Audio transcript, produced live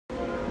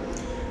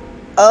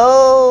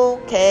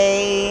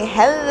Okay,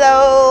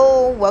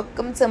 hello,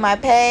 welcome to my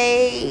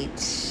page.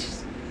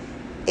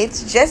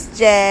 It's just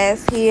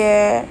Jazz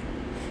here,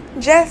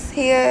 just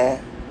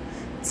here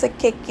to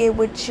kick it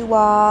with you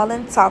all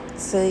and talk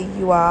to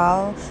you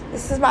all.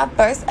 This is my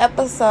first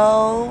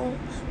episode,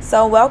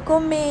 so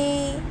welcome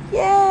me.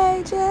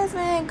 Yay,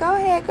 Jasmine, go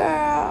ahead,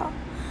 girl.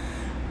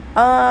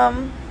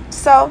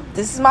 So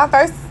this is my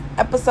first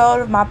episode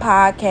of my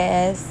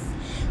podcast.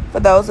 For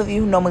those of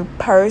you who know me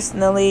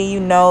personally, you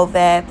know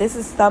that this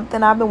is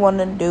something I've been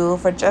wanting to do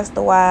for just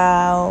a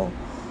while.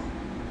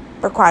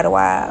 For quite a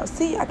while.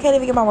 See, I can't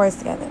even get my words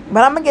together.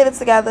 But I'm going to get it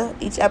together.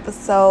 Each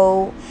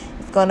episode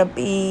is going to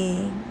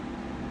be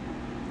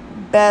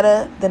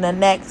better than the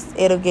next.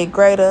 It'll get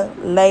greater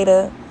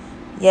later.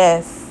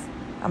 Yes,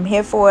 I'm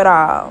here for it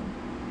all.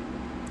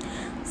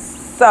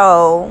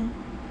 So,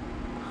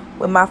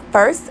 with my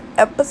first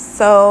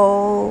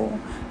episode,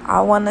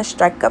 I want to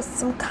strike up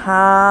some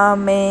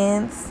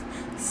comments,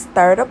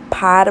 stir the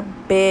pot a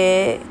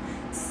bit,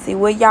 see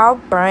where y'all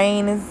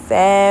brain is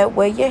at,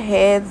 where your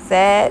head's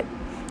at.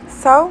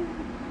 So,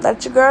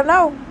 let your girl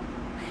know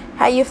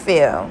how you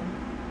feel.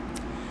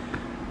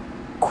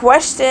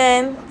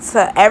 Question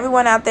to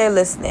everyone out there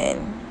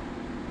listening.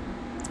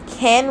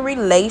 Can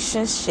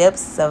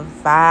relationships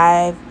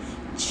survive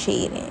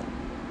cheating?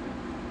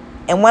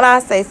 And when I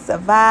say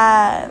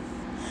survive,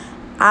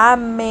 I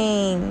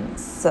mean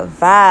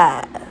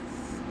survive.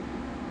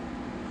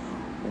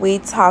 We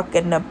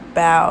talking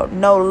about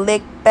no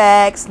lick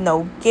backs,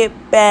 no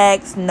get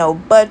backs, no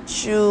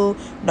but you,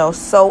 no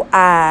so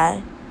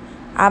I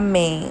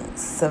mean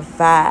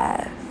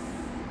survive.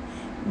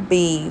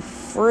 Be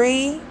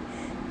free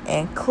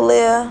and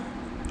clear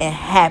and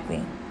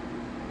happy.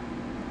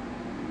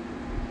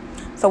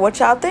 So what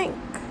y'all think?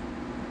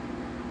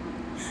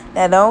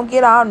 Now don't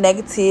get all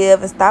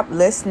negative and stop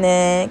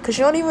listening, because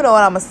you don't even know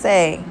what I'm going to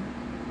say.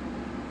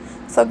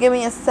 So give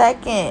me a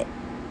second.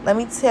 Let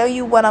me tell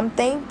you what I'm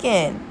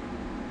thinking.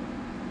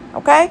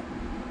 Okay?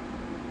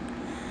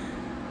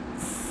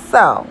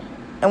 So,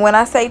 and when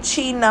I say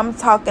cheating, I'm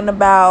talking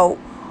about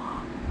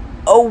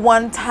a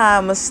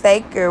one-time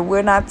mistaker.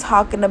 We're not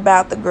talking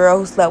about the girl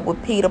who slept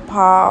with Peter,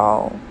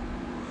 Paul,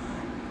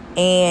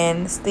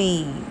 and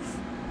Steve.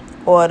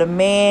 Or the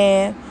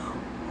man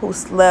who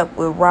slept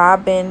with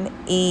Robin,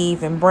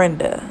 Eve, and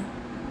Brenda.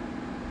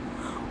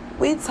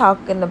 We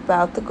talking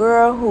about the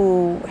girl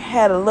who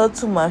had a little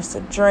too much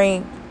to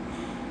drink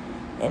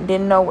and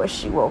didn't know where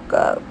she woke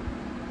up.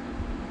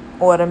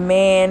 Or the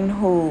man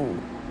who,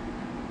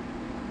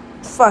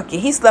 fuck it,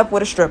 he slept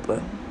with a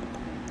stripper.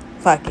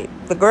 Fuck it.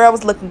 The girl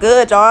was looking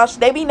good, y'all.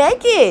 They be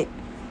naked.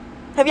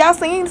 Have y'all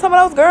seen some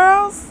of those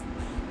girls?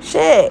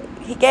 Shit.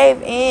 He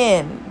gave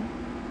in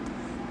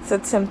to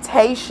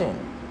temptation.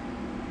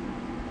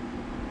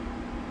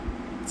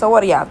 So what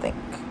do y'all think?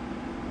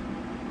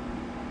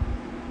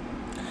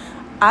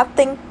 I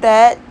think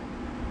that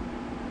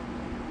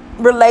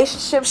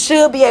relationships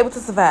should be able to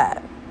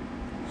survive.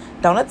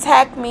 Don't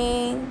attack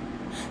me.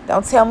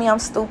 Don't tell me I'm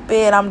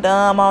stupid, I'm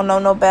dumb, I don't know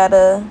no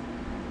better.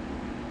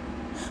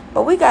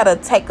 But we gotta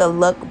take a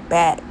look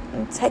back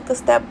and take a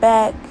step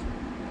back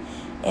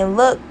and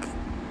look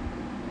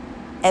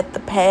at the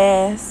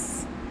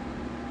past.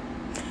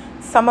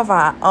 Some of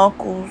our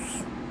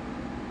uncles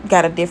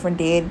got a different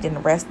daddy than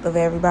the rest of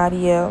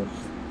everybody else.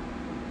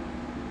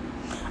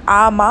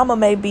 Our mama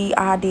may be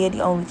our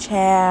daddy only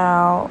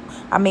child.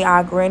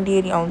 Our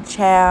granddaddy only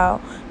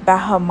child by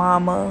her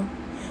mama.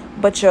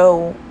 But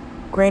your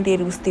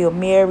granddaddy was still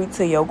married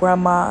to your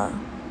grandma.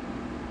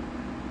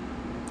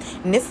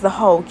 And this is a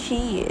whole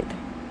kid.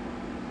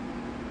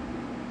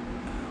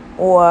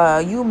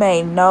 Or you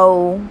may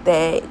know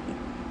that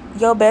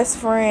your best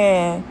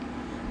friend,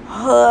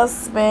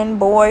 husband,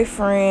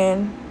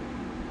 boyfriend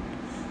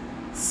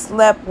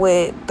slept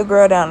with the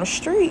girl down the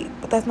street.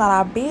 But that's not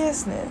our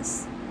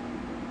business.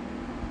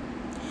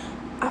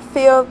 I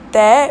feel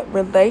that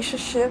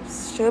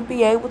relationships should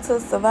be able to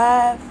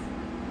survive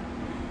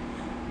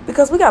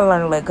because we gotta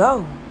learn to let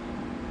go.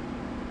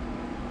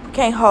 We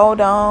can't hold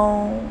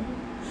on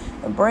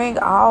and bring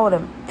all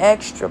them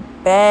extra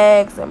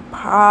bags and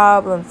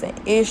problems and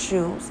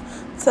issues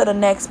to the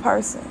next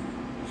person.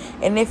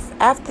 And if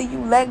after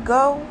you let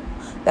go,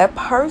 that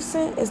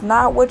person is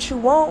not what you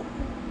want,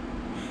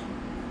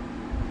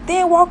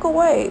 then walk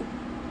away.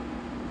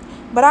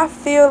 But I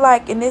feel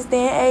like in this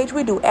day and age,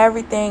 we do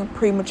everything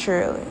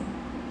prematurely.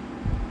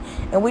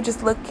 And we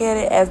just look at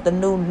it as the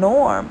new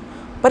norm.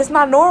 But it's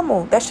not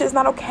normal. That shit's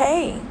not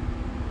okay.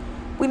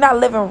 We're not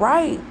living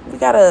right. We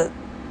gotta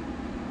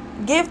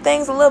give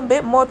things a little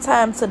bit more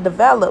time to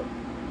develop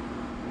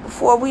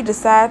before we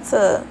decide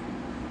to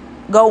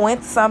go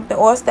into something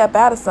or step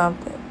out of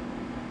something.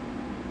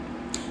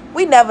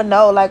 We never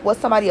know, like, what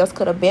somebody else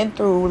could have been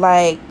through.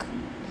 Like,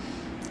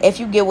 if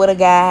you get with a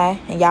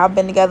guy and y'all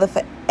been together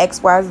for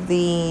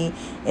XYZ,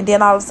 and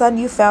then all of a sudden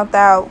you found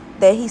out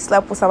that he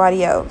slept with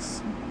somebody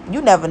else.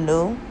 You never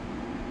knew.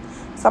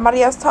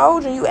 Somebody else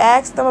told you. You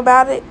asked them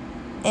about it,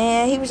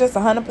 and he was just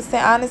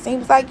 100% honest. And he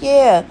was like,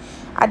 yeah,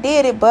 I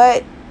did it,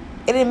 but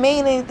It didn't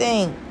mean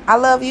anything. I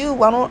love you.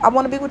 I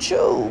want to be with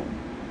you.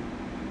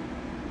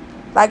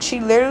 Like, she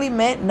literally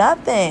meant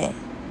nothing.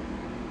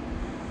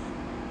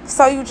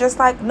 So you just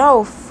like,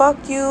 no,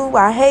 fuck you.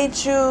 I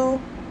hate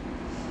you.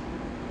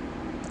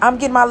 I'm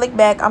getting my lick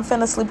back. I'm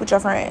finna sleep with your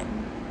friend.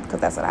 Because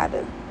that's what I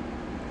do.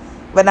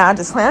 But now I'm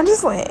just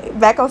playing.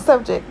 Back on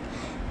subject.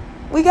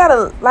 We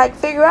gotta, like,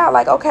 figure out,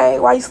 like, okay,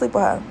 why you sleep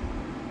with her?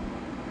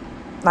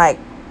 Like,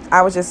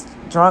 I was just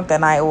drunk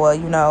that night. Or,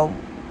 you know,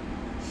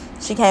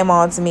 she came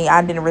on to me.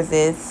 I didn't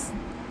resist.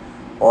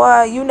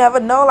 Or you never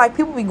know. Like,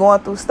 people be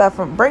going through stuff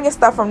from, bringing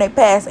stuff from their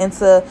past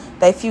into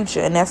their future.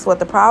 And that's what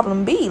the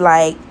problem be.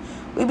 Like,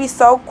 we be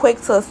so quick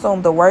to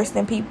assume the worst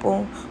in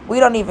people. We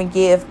don't even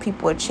give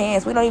people a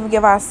chance. We don't even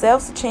give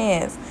ourselves a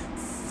chance.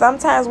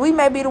 Sometimes we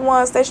may be the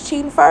ones that's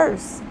cheating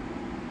first.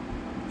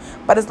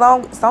 But it's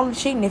only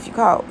cheating if you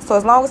caught. So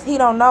as long as he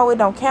don't know, it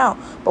don't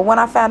count. But when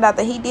I found out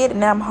that he did, and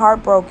now I'm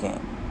heartbroken.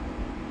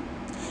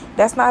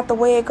 That's not the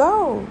way it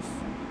goes.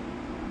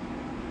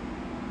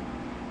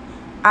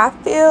 I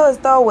feel as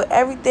though with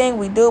everything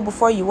we do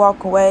before you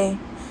walk away,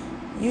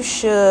 you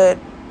should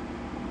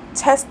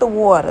test the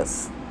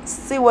waters.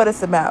 See what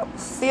it's about.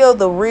 Feel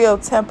the real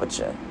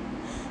temperature.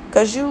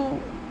 Because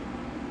you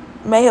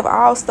may have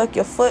all stuck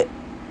your foot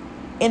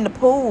in the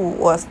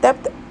pool or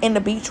stepped in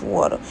the beach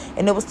water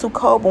and it was too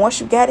cold. But once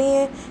you got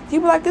in, you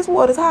be like, this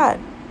water's hot.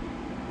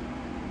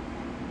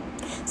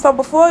 So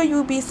before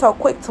you be so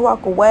quick to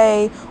walk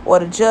away or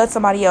to judge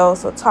somebody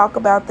else or talk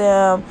about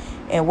them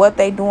and what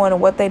they doing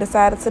and what they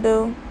decided to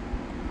do,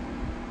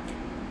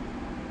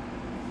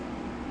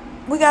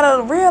 we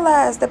gotta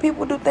realize that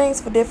people do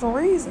things for different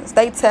reasons.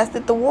 They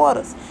tested the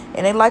waters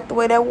and they like the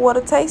way that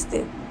water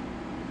tasted.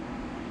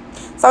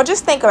 So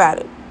just think about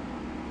it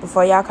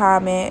before y'all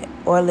comment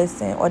or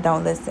listen or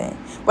don't listen.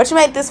 But you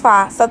made this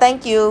far, so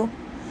thank you.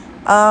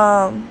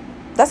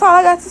 That's all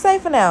I got to say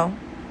for now.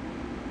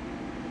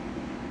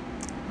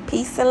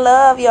 Peace and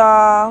love,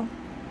 y'all.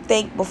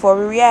 Think before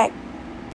we react.